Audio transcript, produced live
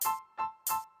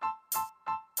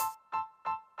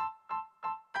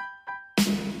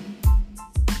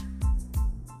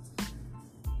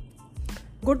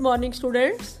Good morning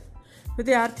students.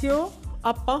 ਵਿਦਿਆਰਥੀਓ,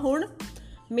 ਆਪਾਂ ਹੁਣ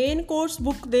main course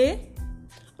book ਦੇ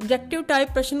ਆਬਜੈਕਟਿਵ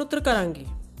ਟਾਈਪ ਪ੍ਰਸ਼ਨ ਉੱਤਰ ਕਰਾਂਗੇ।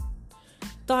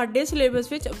 ਤੁਹਾਡੇ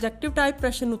ਸਿਲੇਬਸ ਵਿੱਚ ਆਬਜੈਕਟਿਵ ਟਾਈਪ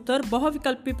ਪ੍ਰਸ਼ਨ ਉੱਤਰ, ਬਹੁ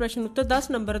ਵਿਕਲਪੀ ਪ੍ਰਸ਼ਨ ਉੱਤਰ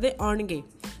 10 ਨੰਬਰ ਦੇ ਆਉਣਗੇ।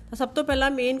 ਤਾਂ ਸਭ ਤੋਂ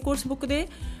ਪਹਿਲਾਂ ਮੇਨ ਕੋਰਸ ਬੁੱਕ ਦੇ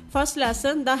ਫਸਟ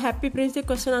ਲੈਸਨ ਦਾ ਹੈਪੀ ਪ੍ਰਿੰਸ ਦੇ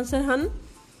ਕੁਐਸਚਨ ਆਨਸਰ ਹਨ।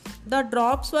 The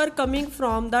drops were coming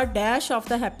from the dash of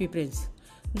the happy prince.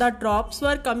 The drops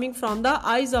were coming from the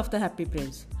eyes of the happy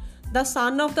prince. The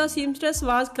son of the seamstress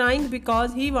was crying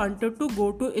because he wanted to go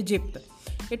to Egypt.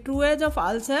 ये true है या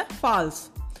false है? False.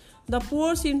 The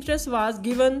poor seamstress was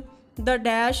given the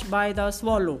dash by the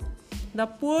swallow. The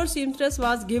poor seamstress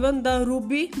was given the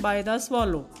ruby by the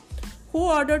swallow. Who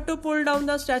ordered to pull down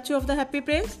the statue of the happy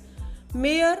prince?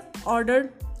 Mayor ordered.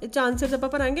 इस answer से आप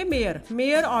पढ़ेंगे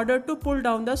mayor order to pull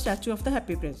down the statue of the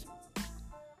happy Prince.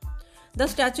 The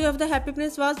statue of the happy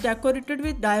Prince was decorated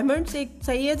with diamonds. एक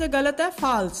सही है या गलत है?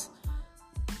 फाल्स।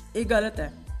 ये गलत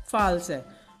है, फाल्स है।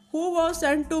 Who was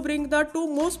sent to bring the two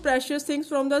most precious things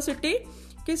from the city.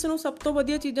 किस नूं सब तो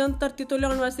वधिया चीज़ां धरती तो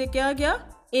लियाउण वास्ते कहा गया?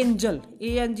 Angel,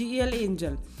 ANGEL,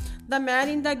 angel. The man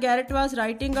in the garret was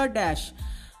writing a dash.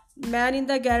 Man in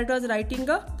the garret was writing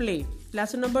a play.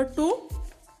 Lesson number 2,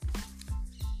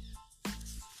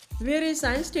 where is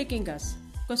science taking us?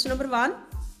 Question number 1,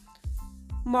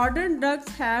 modern drugs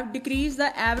have decreased the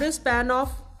average span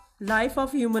of life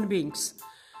of human beings.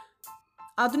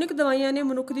 ਆਧੁਨਿਕ ਦਵਾਈਆਂ ਨੇ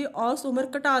ਮਨੁੱਖ ਦੀ ਔਸਤ ਉਮਰ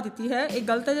ਘਟਾ ਦਿੱਤੀ ਹੈ। ਇਹ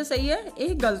ਗਲਤ ਹੈ ਜਾਂ ਸਹੀ ਹੈ?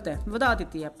 ਇਹ ਗਲਤ ਹੈ, ਵਧਾ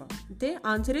ਦਿੱਤੀ ਹੈ ਆਪਾਂ। ਤੇ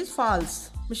answer is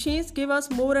false. Machines give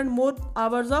us more and more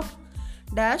hours of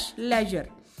dash leisure.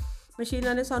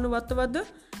 ਮਸ਼ੀਨਾਂ ਨੇ ਸਾਨੂੰ ਵੱਧ ਤੋਂ ਵੱਧ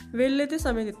ਵੇਲੇ ਤੇ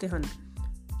ਸਮੇਂ ਦਿੱਤੇ ਹਨ।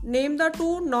 Name the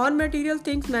 2 non material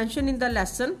things mention in the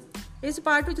lesson. ਇਸ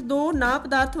ਪਾਰਟ ਵਿੱਚ 2 ਨਾ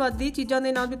ਪਦਾਰਥਵਾਦੀ ਚੀਜ਼ਾਂ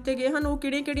ਦੇ ਨਾਮ ਦਿੱਤੇ ਗਏ ਹਨ। ਉਹ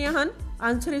ਕਿਹੜੀਆਂ ਹਨ?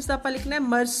 ਆਨਸਰ ਇਸ ਦਾ ਆਪਾਂ ਲਿਖਣਾ ਹੈ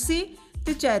ਮਰਸੀ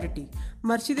ਤੇ ਚੈਰਿਟੀ।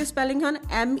 ਮਰਸੀ ਦੇ ਸਪੈਲਿੰਗ ਹਨ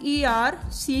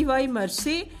MERCY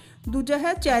ਮਰਸੀ, ਦੂਜਾ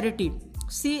ਹੈ ਚੈਰਿਟੀ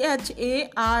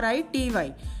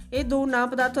CHARITY। ਇਹ 2 ਨਾ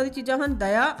ਪਦਾਰਥਾਂ ਦੀ ਚੀਜ਼ਾਂ ਹਨ,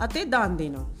 ਦਇਆ ਅਤੇ ਦਾਨ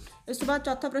ਦੇਣਾ। ਇਸ ਤੋਂ ਬਾਅਦ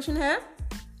ਚੌਥਾ ਪ੍ਰਸ਼ਨ ਹੈ,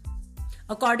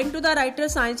 according to the writer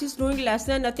science is doing less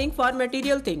than nothing for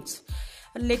material things.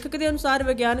 ਲੇਖਕ ਦੇ ਅਨੁਸਾਰ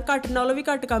ਵਿਗਿਆਨ ਘੱਟ ਨਾਲੋਂ ਵੀ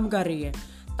ਘੱਟ ਕੰਮ ਕਰ ਰਹੀ ਹੈ।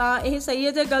 ਤਾਂ ਇਹ ਸਹੀ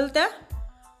ਹੈ ਜਾਂ ਗਲਤ ਹੈ?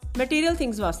 ਮਟੀਰੀਅਲ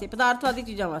ਥਿੰਗਸ ਵਾਸਤੇ, ਪਦਾਰਥਵਾਦੀ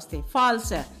ਚੀਜ਼ਾਂ ਵਾਸਤੇ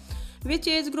ਫਾਲਸ ਹੈ। ਵਿਚ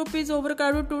age group is over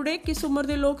crowded today. ਕਿਸ ਉਮਰ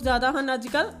ਦੇ ਲੋਕ ਜ਼ਿਆਦਾ ਹਨ ਅੱਜ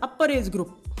ਕੱਲ੍ਹ? ਅਪਰ ਏਜ ਗਰੁੱਪ।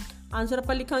 ਆਨਸਰ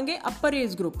ਆਪਾਂ ਲਿਖਾਂਗੇ ਅਪਰ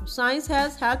age group. Science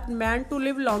has helped man to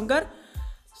Liv ਲੌਂਗਰ।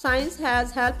 Science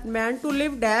has helped man to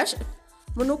Liv dash.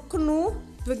 ਮਨੁੱਖ ਨੂੰ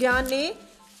ਵਿਗਿਆਨ ਨੇ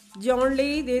ਜਿਉਣ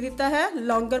ਲਈ ਦੇ ਦਿੱਤਾ ਹੈ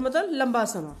ਲੌਂਗਰ, ਮਤਲਬ ਲੰਬਾ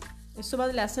ਸਮਾਂ। ਇਸ ਤੋਂ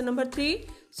ਬਾਅਦ lesson number 3,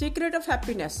 secret of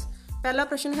happiness. ਪਹਿਲਾ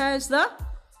ਪ੍ਰਸ਼ਨ ਹੈ ਇਸ ਦਾ,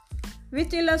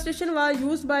 which illustration was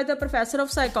used by the professor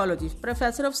of psychology?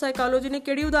 professor of psychology ਨੇ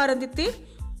ਕਿਹੜੀ ਉਦਾਹਰਨ ਦਿੱਤੀ?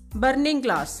 Burning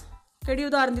glass. ਕਿਹੜੀ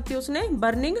ਉਦਾਹਰਨ ਦਿੱਤੀ ਉਸਨੇ?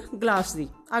 ਬਰਨਿੰਗ ਗਲਾਸ ਦੀ,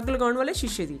 ਅੱਗ ਲਗਾਉਣ ਵਾਲੇ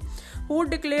ਸ਼ੀਸ਼ੇ ਦੀ। who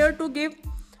declared to give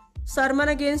sermon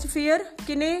against fear?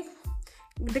 ਕਿਨੇ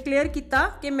ਡਿਕਲੇਅਰ ਕੀਤਾ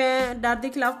ਕਿ ਮੈਂ ਡਰ ਦੇ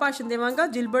ਖਿਲਾਫ ਭਾਸ਼ਣ ਦੇਵਾਂਗਾ?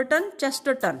 ਜਿਲਬਰਟਨ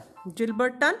ਚੈਸਟਰਟਨ।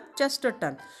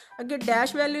 ਅੱਗੇ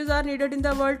dash values R needed in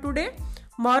the world today.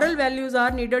 moral values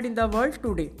are needed in the world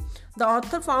today. The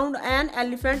author found an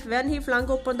elephant when he flung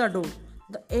open the door.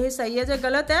 ਇਹ ਸਹੀ ਹੈ ਜਾਂ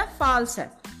ਗਲਤ ਹੈ? ਫਾਲਸ ਹੈ।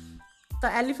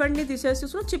 ਤਾਂ ਐਲੀਫੈਂਟ ਨਹੀਂ ਦਿਸਿਆ ਸੀ,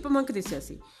 ਉਸਨੂੰ ਚਿਪਮੰਕ ਦਿਸਿਆ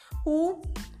ਸੀ।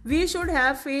 We should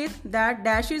have faith that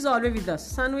dash is always with us.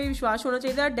 ਸਾਨੂੰ ਇਹ ਵਿਸ਼ਵਾਸ ਹੋਣਾ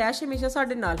ਚਾਹੀਦਾ ਹੈ ਡੈਸ਼ ਹਮੇਸ਼ਾ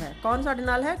ਸਾਡੇ ਨਾਲ ਹੈ। ਕੌਣ ਸਾਡੇ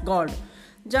ਨਾਲ ਹੈ? ਗੋਡ।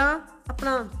 ਜਾਂ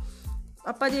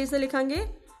ਆਪਾਂ ਜੇ ਇਸੇ ਲਿਖਾਂਗੇ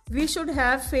we should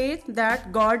have faith that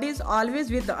God is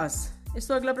always with us. ਇਸ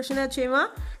ਤੋਂ ਅਗਲਾ ਪ੍ਰਸ਼ਨ ਹੈ 6ਵਾਂ,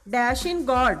 dash in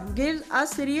God gives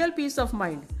us real peace of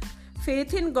mind.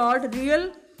 faith in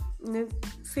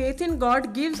God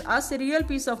gives us real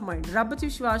peace of mind. ਰੱਬ 'ਚ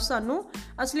ਵਿਸ਼ਵਾਸ ਸਾਨੂੰ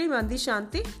ਅਸਲੀ ਮਨ ਦੀ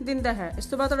ਸ਼ਾਂਤੀ ਦਿੰਦਾ ਹੈ। ਇਸ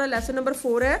ਤੋਂ ਬਾਅਦ ਤੁਹਾਡਾ ਲੈਸਨ ਨੰਬਰ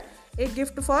 4 ਹੈ, a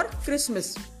gift for Christmas.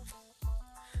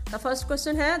 The first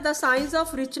question ਹੈ, the signs of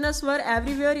richness were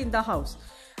everywhere in the house.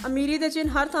 ਅਮੀਰੀ ਦੇ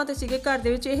ਚਿੰਨ੍ਹ ਹਰ ਥਾਂ ਤੇ ਸੀਗੇ ਘਰ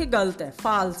ਦੇ ਵਿੱਚ। ਇਹ ਗਲਤ ਹੈ,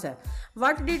 ਫਾਲਸ ਹੈ।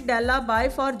 what did Della buy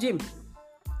for Jim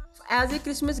as a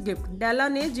Christmas gift? ਡੈਲਾ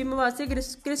ਨੇ ਜਿਮ ਵਾਸਤੇ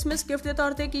ਕ੍ਰਿਸਮਸ ਗਿਫਟ ਦੇ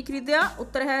ਤੌਰ ਤੇ ਕੀ ਖਰੀਦਿਆ?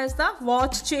 ਉੱਤਰ ਹੈ ਇਸ ਦਾ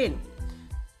ਵਾਚ ਚੇਨ,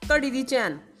 ਘੜੀ ਦੀ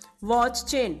ਚੈਨ, ਵਾਚ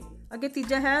ਚੇਨ। ਅੱਗੇ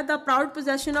ਤੀਜਾ ਹੈ, ਦਾ proud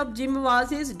possession of gym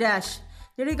was his dash.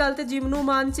 ਜਿਹੜੀ ਗੱਲ ਤੇ ਜਿਮ ਨੂੰ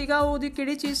ਮਾਣ ਸੀਗਾ ਉਹਦੀ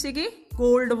ਕਿਹੜੀ ਚੀਜ਼ ਸੀਗੀ?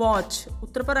 Gold watch.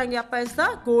 ਉੱਤਰ ਭਰਾਂਗੇ ਆਪਾਂ ਇਸ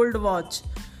ਦਾ ਗੋਲਡ ਵਾਚ।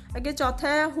 ਅੱਗੇ ਚੌਥਾ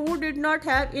ਹੈ, ਹੂ did not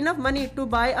have enough money to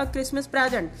buy a Christmas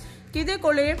present. ਕਿਹਦੇ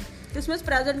ਕੋਲੇ ਕ੍ਰਿਸਮਸ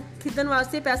ਪ੍ਰੈਜੈਂਟ ਖਰੀਦਣ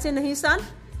ਵਾਸਤੇ ਪੈਸੇ ਨਹੀਂ ਸਨ?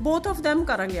 ਬੋਥ ਆਫ ਦੈਮ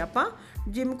ਕਰਾਂਗੇ ਆਪਾਂ।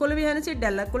 ਜਿਮ ਕੋਲ ਵੀ ਹੈ ਨਹੀਂ ਸੀ,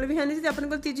 ਡੈਲਾ ਕੋਲ ਵੀ ਹੈ ਨਹੀਂ ਸੀ, ਤੇ ਆਪਣੇ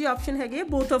ਕੋਲ ਤੀਜੀ ਆਪਸ਼ਨ ਹੈਗੀ ਹੈ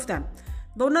ਬੋਥ ਆਫ ਦੈਮ।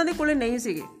 ਦੋਨਾਂ ਦੇ ਕੋਲੇ ਨਹੀਂ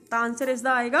ਸੀਗੇ, ਤਾਂ ਆਨਸਰ ਇਸ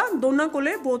ਦਾ ਆਏਗਾ ਦੋਨਾਂ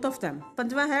ਕੋਲੇ ਬੋਥ ਆਫ ਦੈਮ।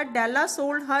 ਪੰਜਵਾਂ ਹੈ, ਡੈਲਾ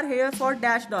solved Har here for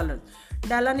dash dollar.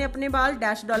 ਡੈਲਾ ਨੇ ਆਪਣੇ ਬਾਲ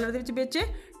ਡੈਸ਼ ਡਾਲਰ ਦੇ ਵਿੱਚ ਵੇਚੇ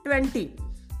 20।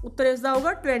 ਉੱਤਰ ਇਸ ਦਾ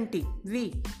ਹੋਊਗਾ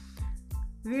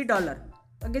 20 ਡਾਲਰ।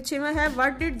 ਅੱਗੇ 6ਵਾਂ ਹੈ,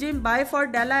 ਵਟ did gym bye for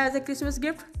ਡੈਲਾ as a Christmas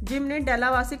gift. Gym ਨੇ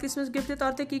ਡੈਲਾ ਵਾਸਤੇ ਕ੍ਰਿਸਮਸ ਗਿਫਟ ਦੇ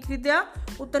ਤੌਰ ਤੇ ਕੀ ਖਰੀਦਿਆ?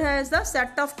 ਉੱਤਰ ਹੈ ਇਸ ਦਾ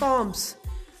ਸੈਟ ਆਫ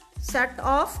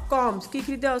ਕੌਮਸ। ਕੀ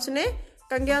ਖਰੀਦਿਆ ਉਸਨੇ?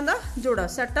 ਕੰਗਿਆਂ ਦਾ ਜੋੜਾ,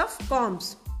 ਸੈਟ ਆਫ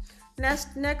ਕੌਮਸ।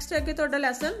 ਨੈਕਸਟ ਅੱਗੇ ਤੁਹਾਡਾ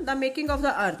lesson the making of the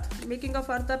ਅਰਥ। ਮੇਕਿੰਗ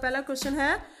ਆਫ ਅਰਥ ਦਾ ਪਹਿਲਾ ਕੁਐਸਚਨ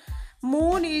ਹੈ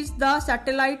moon is the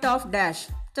satellite of dash.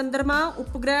 ਚੰਦਰਮਾ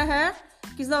ਉਪਗ੍ਰਹਿ ਹੈ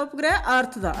ਕਿਸਦਾ ਉਪਗ੍ਰਹਿ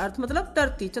ਅਰਥ ਦਾ। ਅਰਥ ਮਤਲਬ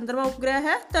ਧਰਤੀ, ਚੰਦਰਮਾ ਉਪਗ੍ਰਹਿ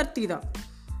ਹੈ ਧਰਤੀ ਦਾ।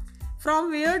 From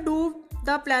wear do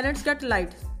the planets get light.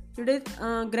 ਜਿਹੜੇ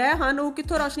ਗ੍ਰਹਿ ਹਨ ਉਹ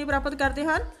ਕਿੱਥੋਂ ਰੋਸ਼ਨੀ ਪ੍ਰਾਪਤ ਕਰਦੇ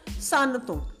ਹਨ? ਸਨ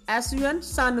ਤੋਂ। SUN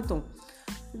ਸਨ ਤੋਂ।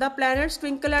 ਦ ਪਲੈਨਟਸ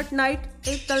ਟਵਿੰਕਲ ਐਟ ਨਾਈਟ।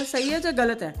 ਇਹ ਗੱਲ ਸਹੀ ਹੈ ਜਾਂ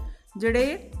ਗਲਤ ਹੈ?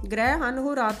 ਜਿਹੜੇ ਗ੍ਰਹਿ ਹਨ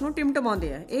ਉਹ ਰਾਤ ਨੂੰ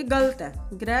ਟਿਮਟਮਾਉਂਦੇ ਆ, ਇਹ ਗਲਤ ਹੈ।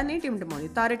 ਗ੍ਰਹਿ ਨਹੀਂ ਟਿਮਟਮਾਉਂਦੇ,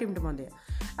 ਤਾਰੇ ਟਿਮਟਮਾਉਂਦੇ ਆ।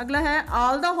 ਅਗਲਾ ਹੈ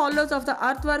ਆਲ ਦ ਹੋਲੋਜ਼ ਆਫ ਦ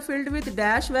ਅਰਥ ਵਰ filled with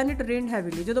dash when it ਰੇਨਡ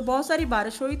heavily. ਜਦੋਂ ਬਹੁਤ ਸਾਰੀ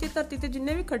ਬਾਰਿਸ਼ ਹੋਈ ਤੇ ਧਰਤੀ ਤੇ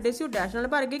ਜਿੰਨੇ ਵੀ ਖੱਡੇ ਸੀ ਉਹ ਡੈਸ਼ ਨਾਲ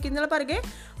ਭਰ ਗਏ। ਕਿਹਦੇ ਨਾਲ ਭਰ ਗਏ?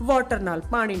 ਵਾਟਰ ਨਾਲ,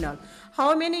 ਪਾਣੀ ਨਾਲ।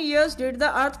 ਹਾਊ ਮੈਨੀ ਈਅਰਸ ਡਿਡ ਦ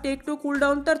ਅਰਥ ਟੇਕ ਟੂ ਕੂਲ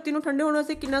ਡਾਊਨ। ਧਰਤੀ ਨੂੰ ਠੰਡੇ ਹੋਣ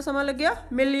ਵਾਸਤੇ ਕਿੰਨਾ ਸਮਾਂ ਲੱਗਿਆ?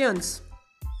 Millions.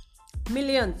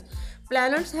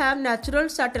 Planets have natural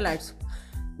satellites.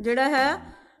 ਜਿਹੜਾ ਹੈ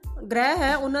ਗ੍ਰਹਿ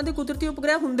ਹੈ ਉਹਨਾਂ ਦੇ ਕੁਦਰਤੀ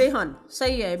ਉਪਗ੍ਰਹਿ ਹੁੰਦੇ ਹਨ।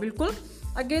 ਸਹੀ ਹੈ ਬਿਲਕੁਲ।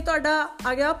 ਅੱਗੇ ਤੁਹਾਡਾ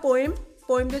ਆ ਗਿਆ ਪੋਇਮ।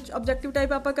 ਪੋਇਮ ਦੇ ਵਿੱਚ ਆਬਜੈਕਟਿਵ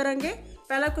ਟਾਈਪ ਆਪਾਂ ਕਰਾਂਗੇ।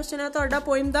 ਪਹਿਲਾ ਕੁਐਸਚਨ ਹੈ ਤੁਹਾਡਾ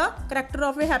poem the character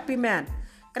of A happy man.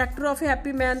 Character of A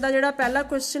happy ਮੈਨ ਦਾ ਜਿਹੜਾ ਪਹਿਲਾ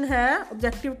ਕੁਐਸਚਨ ਹੈ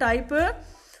ਆਬਜੈਕਟਿਵ ਟਾਈਪ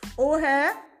ਉਹ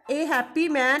ਹੈ ਏ ਹੈਪੀ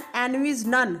ਮੈਨ ਐਨਵੀਜ਼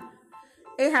ਨਨ।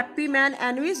 ਏ ਹੈਪੀ ਮੈਨ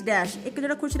ਐਨਵੀਜ਼ ਡੈਸ਼। ਇੱਕ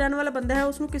ਜਿਹੜਾ ਖੁਸ਼ ਰਹਿਣ ਵਾਲਾ ਬੰਦਾ ਹੈ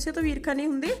ਉਸਨੂੰ ਕਿਸੇ ਤੋਂ ਵੀ ਈਰਖਾ ਨਹੀਂ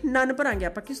ਹੁੰਦੀ। ਨਨ ਭਰਾਂਗੇ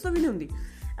ਆਪਾਂ, ਕਿਸੇ ਤੋਂ ਵੀ ਨਹੀਂ ਹੁੰਦੀ।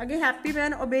 ਅੱਗੇ happy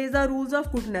man ਓਬੇਜ਼ the rules of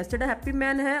goodness. ਜਿਹੜਾ ਹੈਪੀ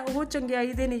ਮੈਨ ਹੈ ਉਹ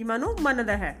ਚੰਗਿਆਈ ਦੇ ਨਿਯਮਾਂ ਨੂੰ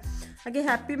ਮੰਨਦਾ ਹੈ। ਅੱਗੇ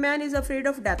happy man is afraid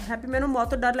of death. Happy ਮੈਨ ਨੂੰ ਮੌਤ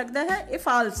ਤੋਂ ਡਰ ਲੱਗਦਾ ਹੈ। ਇਹ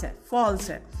ਫਾਲਸ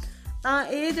ਹੈ। ਤਾਂ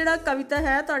ਇਹ ਜਿਹੜਾ ਕਵਿਤਾ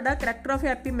ਹੈ ਤੁਹਾਡਾ ਕਰੈਕਟਰ ਆਫ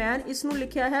ਹੈਪੀ ਮੈਨ, ਇਸ ਨੂੰ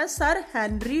ਲਿਖਿਆ ਹੈ ਸਰ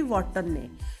ਹੈਨਰੀ ਵਾਟਨ ਨੇ।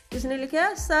 ਇਸਨੇ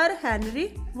ਲਿਖਿਆ ਸਰ ਹੈਨਰੀ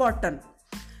ਵਾਟਨ।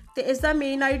 ਤੇ ਇਸ ਦਾ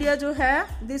ਮੇਨ ਆਈਡੀਆ ਜੋ ਹੈ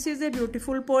this is a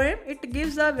beautiful poem. It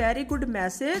gives a very good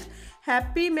message.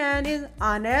 Happy man is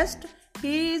honest,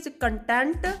 he is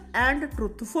content and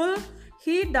truthful,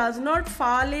 he does not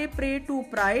fall a prey to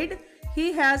pride, he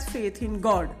has faith in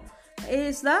God। ਇਹ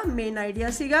ਇਸ ਦਾ main idea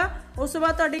ਸੀਗਾ। ਉਸ ਤੋਂ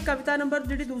ਬਾਅਦ ਤੁਹਾਡੀ ਕਵਿਤਾ number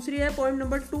ਜਿਹੜੀ ਦੂਸਰੀ ਹੈ ਪੋਇਮ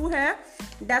ਨੰਬਰ 2 ਹੈ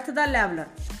ਡੈਥ ਦਾ ਲੈਵਲਰ।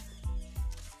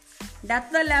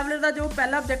 ਡੈਥ ਦਾ ਲੈਵਲਰ ਦਾ ਜੋ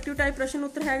ਪਹਿਲਾ ਆਬਜੈਕਟਿਵ ਟਾਈਪ ਪ੍ਰਸ਼ਨ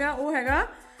ਉੱਤਰ ਹੈਗਾ ਉਹ ਹੈਗਾ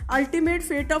ਅਲਟੀਮੇਟ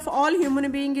ਫੇਟ of all human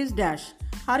being is dash.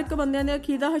 ਹਰ ਇੱਕ ਬੰਦਿਆਂ ਦੇ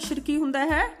ਅਖੀਰ ਦਾ ਹਸ਼ਰ ਕੀ ਹੁੰਦਾ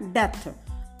ਹੈ? ਡੈਥ।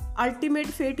 ਅਲਟੀਮੇਟ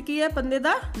ਫੇਟ ਕੀ ਹੈ ਬੰਦੇ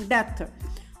ਦਾ? ਡੈਥ।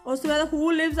 ਉਸ ਤੋਂ ਬਾਅਦ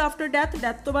ਹੂ ਲਿਵਸ ਆਫਟਰ ਡੈਥ।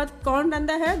 ਡੈਥ ਤੋਂ ਬਾਅਦ ਕੌਣ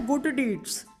ਰਹਿੰਦਾ ਹੈ? ਗੁੱਡ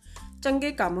ਡੀਡਸ,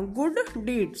 ਚੰਗੇ ਕੰਮ, ਗੁੱਡ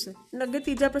ਡੀਡਸ। ਅੱਗੇ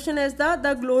ਤੀਜਾ ਪ੍ਰਸ਼ਨ ਹੈ ਇਸਦਾ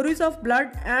ਦ glories of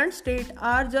blood and state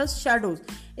are just ਸ਼ੈਡੋਜ਼।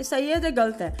 ਇਹ ਸਹੀ ਹੈ ਜਾਂ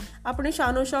ਗਲਤ ਹੈ? ਆਪਣੇ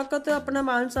ਸ਼ਾਨੋ ਸ਼ੌਕਤ, ਆਪਣਾ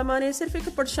ਮਾਨ ਸਨਮਾਨ ਇਹ ਸਿਰਫ ਇੱਕ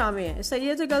ਪਰਛਾਵੇਂ ਹੈ। ਇਹ ਸਹੀ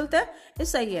ਹੈ ਜਾਂ ਗਲਤ ਹੈ? ਇਹ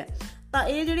ਸਹੀ ਹੈ। ਤਾਂ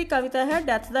ਇਹ ਜਿਹੜੀ ਕਵਿਤਾ ਹੈ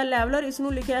ਡੈਥ ਦਾ ਲੈਵਲਰ, ਇਸ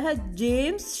ਨੂੰ ਲਿਖਿਆ ਹੈ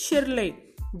James ਸ਼ਿਰਲੇ।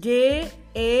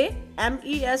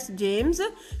 JAMES James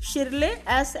ਸ਼ਿਰਲੇ,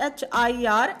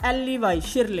 SHIRLEY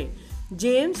ਸ਼ਿਰਲੇ,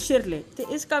 James ਸ਼ਿਰਲੇ। ਤੇ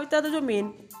ਇਸ ਕਵਿਤਾ ਦਾ ਜੋ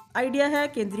ਮੇਨ ਆਈਡੀਆ ਹੈ,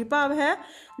 ਕੇਂਦਰੀ ਭਾਵ ਹੈ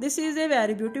this is a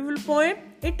very beautiful poem,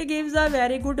 it gives a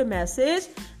very good message,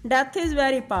 death is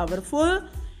very powerful,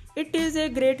 it is a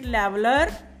great leveler,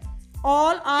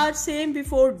 all are same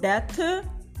before death,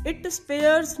 it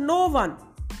spares no one,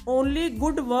 only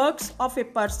good works of a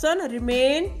person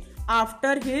remain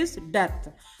after his death।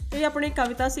 तो ये अपनी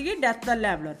कविता सीगी death the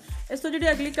leveller. इस तो जी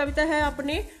अगली कविता है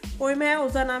अपनी poem है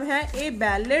उसका नाम है ए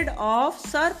ballad of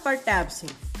sir Pratap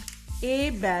Singh.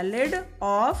 A ballad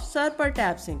of sir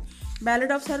Pratap Singh.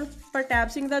 Ballad of sir Pratap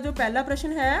Singh का जो पहला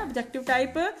प्रश्न है objective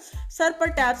type, sir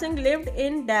Pratap Singh lived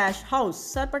in dash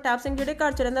house. Sir Pratap Singh जिहड़े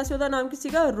घर च रहिंदा सी उहदा नाम की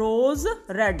सीगा? रोज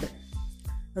रेड।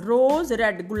 रोज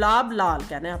रेड, गुलाब लाल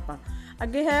कहने आपां।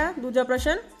 अगे है दूजा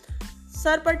प्रश्न,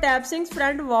 sir Pratap Singh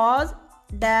friend was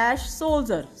dash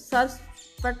soldier. Sir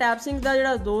Pratap Singh का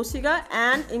जिहड़ा दोस्त सीगा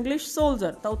एन इंग्लिश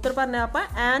सोल्जर। तो उत्तर भरना आपां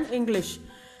एन इंग्लिश।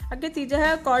 अगे तीजा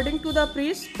है according to the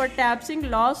priest Pratap Singh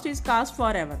lost his cast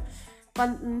for ever.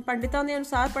 पंडितों के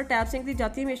अनुसार प्रताप सिंह की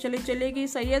जाति हमेशा लिए चलेगी।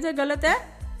 सही है या गलत है?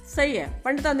 सही है।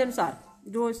 पंडितों के अनुसार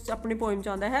जो इस अपनी पोइम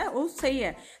चाहता है वो सही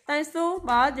है। तो इस तो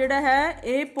बाद जिहड़ा है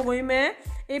ये पोइम है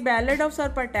ये ballad of sir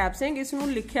Pratap Singh, इसनूं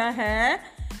लिखिया है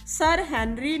sir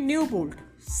Henry न्यूबोल्ट।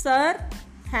 Sir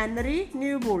Henry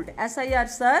न्यूबोल्ट, SIR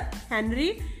sir Henry,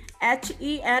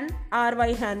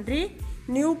 HENRY Henry,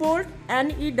 न्यूबोल्ट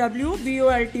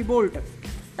NEWBOLT bolt.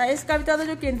 तो इस कविता का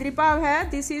जो केंद्रीय भाव है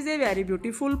this is a very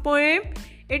beautiful poem,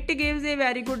 it gives a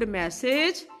very good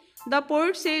message. The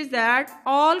poet says that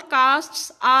all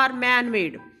castes are man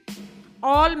made,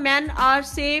 all men are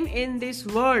same in this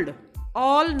world,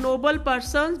 all noble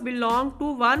persons belong to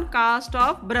one caste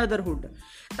of brotherhood।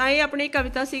 ਤਾਂ ਇਹ ਆਪਣੀ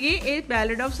ਕਵਿਤਾ ਸੀਗੀ ਇਹ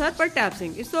ਬੈਲਡ of sir ਪ੍ਰਤਾਪ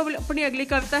ਸਿੰਘ। ਇਸ ਤੋਂ ਆਪਣੀ ਅਗਲੀ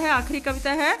ਕਵਿਤਾ ਹੈ, ਆਖਰੀ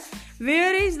ਕਵਿਤਾ ਹੈ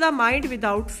where is the mind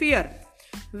without fear.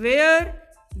 Wear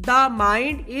the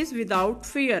mind is without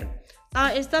fear. ਤਾਂ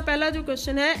ਇਸ ਦਾ ਪਹਿਲਾ ਜੋ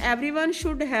ਕੁਐਸਚਨ ਹੈ everyone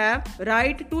should have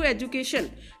right to education.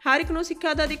 ਹਰ ਇੱਕ ਨੂੰ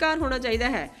ਸਿੱਖਿਆ ਦਾ ਅਧਿਕਾਰ ਹੋਣਾ ਚਾਹੀਦਾ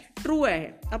ਹੈ। ਟਰੂ ਹੈ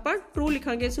ਇਹ, ਆਪਾਂ ਟਰੂ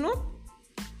ਲਿਖਾਂਗੇ ਇਸ ਨੂੰ।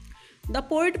 The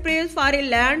poet prays for a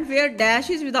land where dash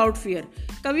is without fear।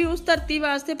 ਕਵੀ ਉਸ ਧਰਤੀ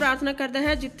ਵਾਸਤੇ ਪ੍ਰਾਰਥਨਾ ਕਰਦਾ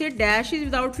ਹੈ ਜਿੱਥੇ dash is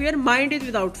without fear, mind is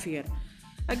without fear।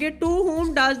 अगे to whom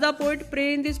does the poet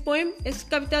pray in this poem? इस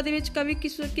कविता दे विच कवि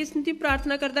किस दी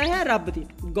प्रार्थना करता है? रब दी,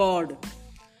 गॉड।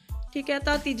 ठीक है,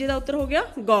 तो तीजे का उत्तर हो गया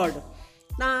गॉड।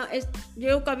 इस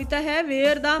जो कविता है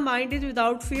where the mind is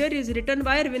without fear is written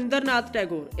by Rabindranath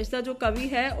Tagore. इसका जो कवि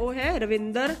है वो है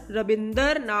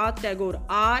रविंद्र नाथ टैगोर,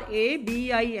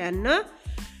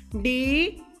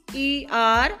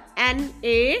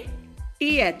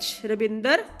 RABINDERNATH,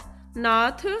 रविंद्र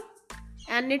नाथ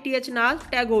NATH नाथ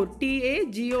टैगोर,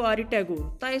 TAGORE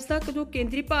टैगोर। तो इसका जो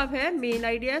केंद्रीय भाव है, मेन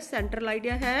आइडिया, सेंट्रल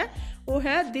आइडिया है वो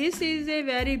है this is a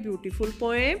very beautiful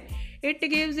poem, it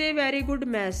gives a very good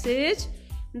message,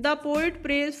 the poet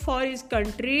prays for his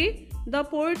country, the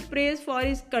poet prays for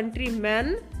his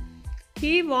countrymen,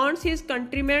 he wants his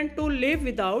countrymen to live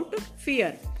without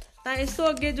fear. तो इस तो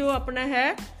अगे जो अपना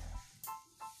है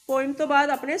poem तो बाद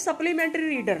अपने सप्लीमेंटरी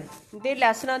रीडर के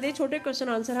लैसनां के छोटे क्वेश्चन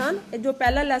आंसर हैं। जो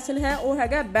पहला लैसन है वो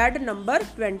है बैड नंबर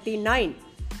 29।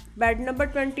 बैड नंबर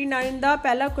 29 का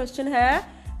पहला क्वेश्चन है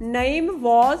Naeem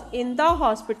was in the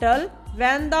hospital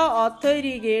when the author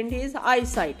regained his I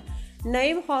site.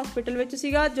 Naeem hospital में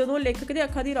सीगा जदों लेखक की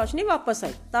अखां की रोशनी वापस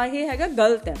आई। तो यह है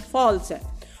गलत है, फॉल्स है।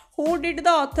 हू did the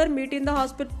author meet in the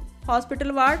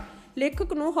hospital ward,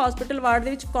 लेखक नूं हॉस्पिटल वार्ड दे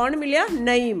विच कौन मिलिया?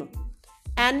 नईम,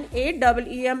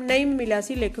 NAEEM, नईम मिलिया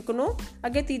सी लेखक नूं।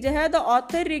 अगे तीजा है the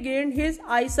author regained his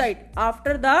I site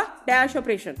after the dash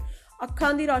operation,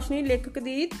 अखां की रोशनी लेखक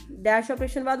की डैश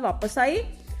ऑपरेशन बाद वापस आई।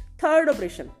 Third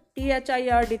operation,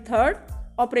 THIRD, third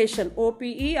operation,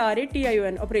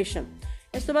 OPERATION, operation.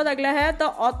 इस तो बाद अगला है the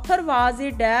author was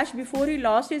a dash before he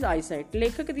lost his I site,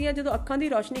 लेखक दी जो अखां की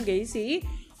रोशनी गई सी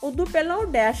उदों पहला वो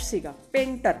डैश सीगा,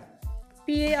 पेंटर,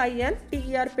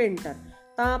 PAINTER, पेंटर।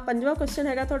 तो पंजवां क्वेश्चन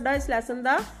है तुहाडा इस लैसन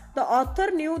का the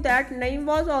author knew that Naeem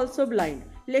was also blind,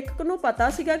 लेखक नूं पता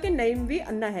सीगा कि नईम भी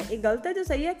अन्ना है। ये गलत है जो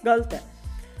सही है? गलत है।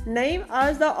 नईम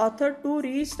आज the author to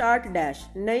restart dash,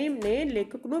 Naeem ने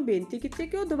लेखक नूं बेनती की कि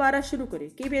वह दोबारा शुरू करे।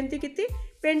 की बेनती की?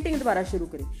 पेंटिंग दोबारा शुरू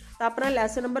करी। तो अपना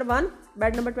लैसन नंबर 1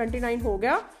 बैड नंबर 29 हो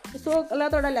गया। इस तो अगला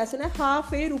तुहाडा लैसन है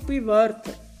हाफ ए रूपी वर्थ।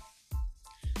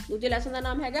 दूजे लैसन का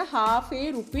नाम है हाफ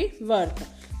ए रूपी वर्थ।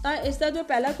 तो इसका जो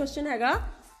पहला क्वेश्चन है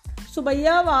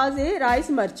Subbaiah was a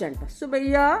rice merchant,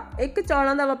 Subbaiah एक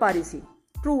चौलों का व्यापारी सी,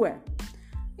 ट्रू है।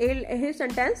 यह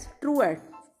सेंटेंस ट्रू है,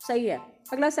 सही है।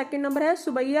 अगला सेकंड नंबर है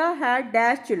Subbaiah had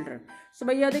dash children,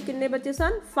 Subbaiah के कितने बच्चे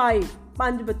सन?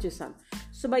 5 बच्चे सन।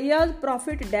 Subbaiah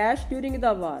profit dash during the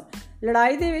war,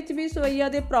 लड़ाई दे विच भी सुबैया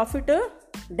के प्रॉफिट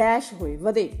डैश होए,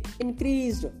 वधे,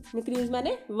 इंक्रीज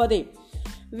माने वधे।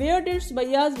 Where did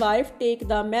Subbaiah's wife take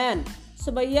the man,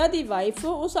 Subbaiah की वाइफ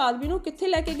उस आदमी को कित्थे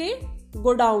लैके गए?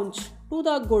 Godown, to the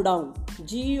godown,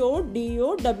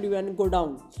 GODOWN,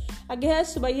 godown. अगे है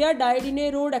Subbaiah died in a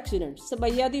road accident,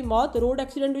 Subbaiah की मौत रोड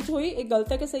एक्सीडेंट में हुई। एक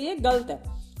गलत है कि सही है? गलत है।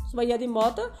 सुबैया की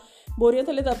मौत बोरियां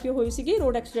थले दब के हुई सी,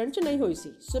 रोड एक्सीडेंट च नहीं हुई सी।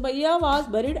 Subbaiah was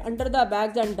buried under the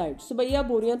bags and died, Subbaiah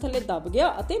बोरियां थले दब गया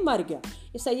अते मर गया।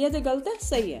 ये सही है जो गलत है?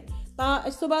 सही है। तो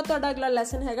इस तो बाद तुहाडा अगला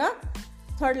लैसन है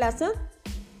थर्ड लैसन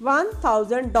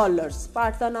 $1000।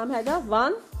 पाठ का नाम है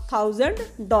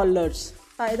 $1000।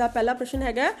 ਇਹਦਾ पहला प्रश्न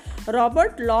है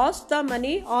Robert lost the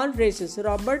money on races,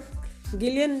 Robert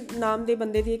Gillian नाम के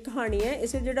बंदे की एक कहानी है।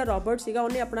 इस जो रॉबर्ट सीगा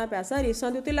उन्हें अपना पैसा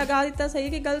रेसां के उत्ते लगा दिता। सही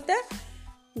कि गलत है?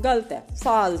 गलत है,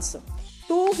 false.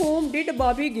 To whom did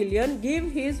Bobby Gillian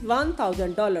give his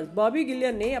 $1000, Bobby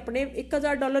Gillian ने अपने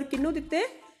 $1000 किनू दिते?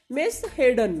 मिस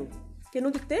हेडन नू। किनू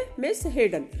दिते? Miss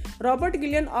Hayden. Robert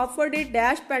Gillian offered a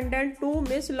dash pendant to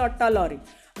miss Lotta Laurie,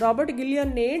 Robert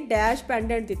Gillian ने डैश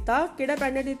पेंडेंट दिता। किहड़ा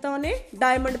पेंडेंट दिता उन्हें?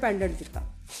 डायमंड पेंडेंट दिता।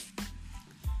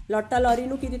 लोटा लॉरी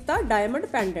नू की दिता? Diamond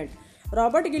pendant.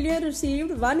 Robert Gillian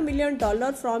received $1 million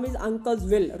from his uncle's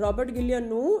will, Robert Gillian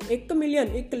नू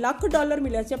 $1 लाख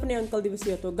मिले से अपने अंकल की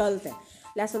वसीयत तो। गलत है।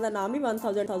 लैसन का नाम ही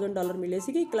 $1000 मिले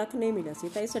सी, $1 लाख नहीं मिले सी।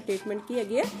 तो ये स्टेटमेंट की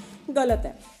है? गलत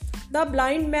है। The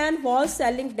blind man was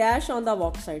selling dash on the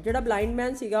walk side, जो ब्लाइंड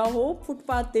मैन सीगा वो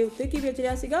फुटपाथ के उत्ते की बेच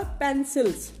रहा सीगा?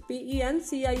 Pencils,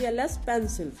 PENCILS,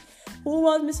 pencil. Who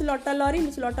was miss Lotta lorry,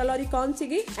 miss Lotta lorry कौन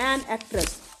सीगी? एन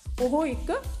एक्ट्रेस, वो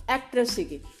एक एक्ट्रेस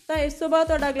सीगी। तो इस तो बाद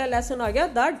तुहाडा अगला लैसन आ गया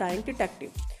the dying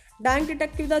detective. Dying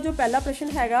detective का जो पहला प्रश्न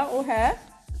है वो है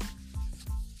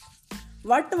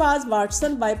what was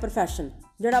Watson by profession,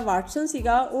 ਜਿਹੜਾ ਵਾਟਸਨ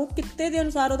ਸੀਗਾ ਉਹ ਕਿੱਤੇ ਦੇ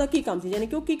ਅਨੁਸਾਰ ਉਹਦਾ ਕੀ ਕੰਮ ਸੀ, ਯਾਨੀ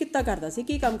ਕਿ ਉਹ ਕੀ ਕਿੱਤਾ ਕਰਦਾ ਸੀ,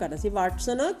 ਕੀ ਕੰਮ ਕਰਦਾ ਸੀ?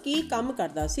 ਵਾਟਸਨ ਕੀ ਕੰਮ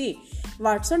ਕਰਦਾ ਸੀ?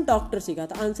 ਵਾਟਸਨ ਡਾਕਟਰ ਸੀਗਾ।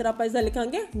 ਤਾਂ ਆਨਸਰ ਆਪਾਂ ਇਸ ਦਾ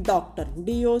ਲਿਖਾਂਗੇ doctor,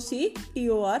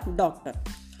 DOCTOR, doctor.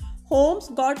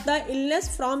 Homes got the illness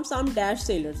from some dash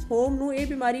sellers, home ਨੂੰ ਇਹ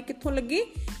ਬਿਮਾਰੀ ਕਿੱਥੋਂ ਲੱਗੀ?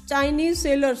 ਚਾਈਨੀਜ਼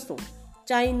ਸੇਲਰਸ ਤੋਂ,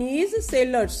 ਚਾਈਨੀਜ਼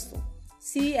ਸੇਲਰਸ ਤੋਂ,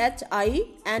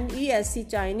 CHINESC,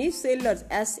 Chinese sailors,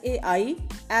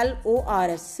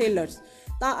 SAILORS, sailors.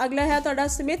 ਤਾਂ ਅਗਲਾ ਹੈ ਤੁਹਾਡਾ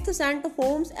ਸਮਿਥ ਸੈਂਟ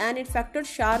ਹੋਮਸ ਐਨ ਇਨਫੈਕਟਡ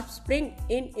ਸ਼ਾਰਪ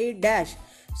ਸਪਰਿੰਗ ਇਨ ਏ ਡੈਸ਼।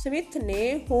 ਸਮਿਥ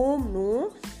ਨੇ ਹੋਮ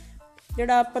ਨੂੰ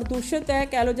ਜਿਹੜਾ ਪ੍ਰਦੂਸ਼ਿਤ ਹੈ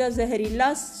ਕਹਿ ਲਓ ਜਾਂ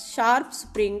ਜ਼ਹਿਰੀਲਾ ਸ਼ਾਰਪ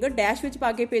ਸਪਰਿੰਗ ਡੈਸ਼ ਵਿੱਚ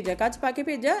ਪਾ ਕੇ ਭੇਜਿਆ। ਕੱਚ ਪਾ ਕੇ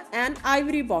ਭੇਜਿਆ ਐਨ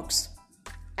ਆਈਵਰੀ ਬਾਕਸ,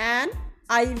 ਐਨ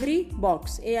ਆਈਵਰੀ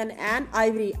ਬਾਕਸ, ਐਨ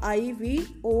ivory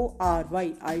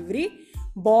IVORY ivory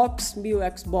box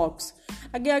BOX box.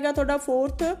 ਅੱਗੇ ਆ ਗਿਆ ਤੁਹਾਡਾ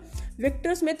fourth,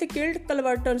 Victor Smith killed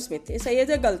ਕਲਵਰਟਨ Smith. ਇਹ ਸਹੀ ਹੈ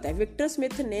ਜਾਂ ਗਲਤ ਹੈ? ਵਿਕਟਰ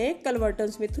ਸਮਿਥ ਨੇ ਕਲਵਰਟਨ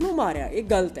ਸਮਿਥ ਨੂੰ ਮਾਰਿਆ, ਇਹ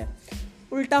ਗਲਤ ਹੈ।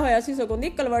 ਉਲਟਾ ਹੋਇਆ ਸੀ ਸਗੋਂ ਦੀ,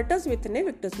 ਕਲਵਰਟਨ ਸਮਿਥ ਨੇ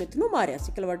ਵਿਕਟਰ ਸਮਿਥ ਨੂੰ ਮਾਰਿਆ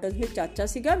ਸੀ। ਕਲਵਰਟਨ ਸਮਿਥ ਚਾਚਾ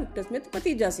ਸੀਗਾ, ਵਿਕਟਰ ਸਮਿਥ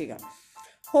ਭਤੀਜਾ ਸੀਗਾ।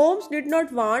 Homes did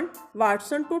not want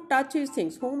Watson to touch his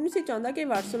things. Home ਨਹੀਂ ਸੀ ਚਾਹੁੰਦਾ ਕਿ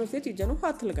ਵਾਟਸਨ ਉਸਦੀਆਂ ਚੀਜ਼ਾਂ ਨੂੰ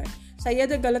ਹੱਥ ਲਗਾਏ। ਸਹੀ ਹੈ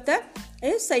ਜਾਂ ਗਲਤ ਹੈ?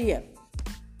 ਇਹ ਸਹੀ ਹੈ।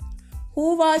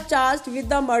 ਹੂ ਵਾਜ਼ charged with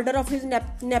the murder of his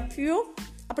nephew.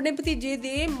 ਆਪਣੇ ਭਤੀਜੇ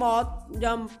ਦੇ ਮੌਤ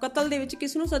ਜਾਂ ਕਤਲ ਦੇ ਵਿੱਚ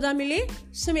ਕਿਸ ਨੂੰ ਸਜ਼ਾ ਮਿਲੀ?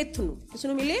 ਸਮਿਥ ਨੂੰ। ਕਿਸ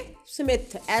ਨੂੰ ਮਿਲੀ?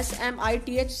 Smith,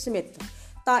 SMITH Smith.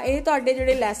 ਤਾਂ ਇਹ ਤੁਹਾਡੇ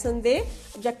ਜਿਹੜੇ ਲੈਸਨ ਦੇ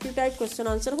ਆਬਜੈਕਟਿਵ ਟਾਈਪ ਕੁਐਸਚਨ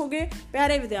ਆਨਸਰ ਹੋ ਗਏ।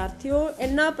 ਪਿਆਰੇ ਵਿਦਿਆਰਥੀਓ,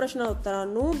 ਇਹਨਾਂ ਪ੍ਰਸ਼ਨਾਂ ਉੱਤਰਾਂ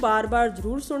ਨੂੰ ਬਾਰ-ਬਾਰ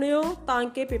ਜ਼ਰੂਰ ਸੁਣਿਓ ਤਾਂ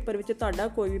ਕਿ ਪੇਪਰ ਵਿੱਚ ਤੁਹਾਡਾ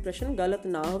ਕੋਈ ਵੀ ਪ੍ਰਸ਼ਨ ਗਲਤ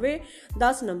ਨਾ ਹੋਵੇ।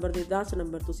 10 ਨੰਬਰ ਦੇ 10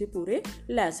 ਨੰਬਰ ਤੁਸੀਂ ਪੂਰੇ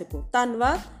ਲੈ ਸਕੋ।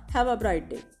 ਧੰਨਵਾਦ। Have a bright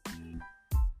day.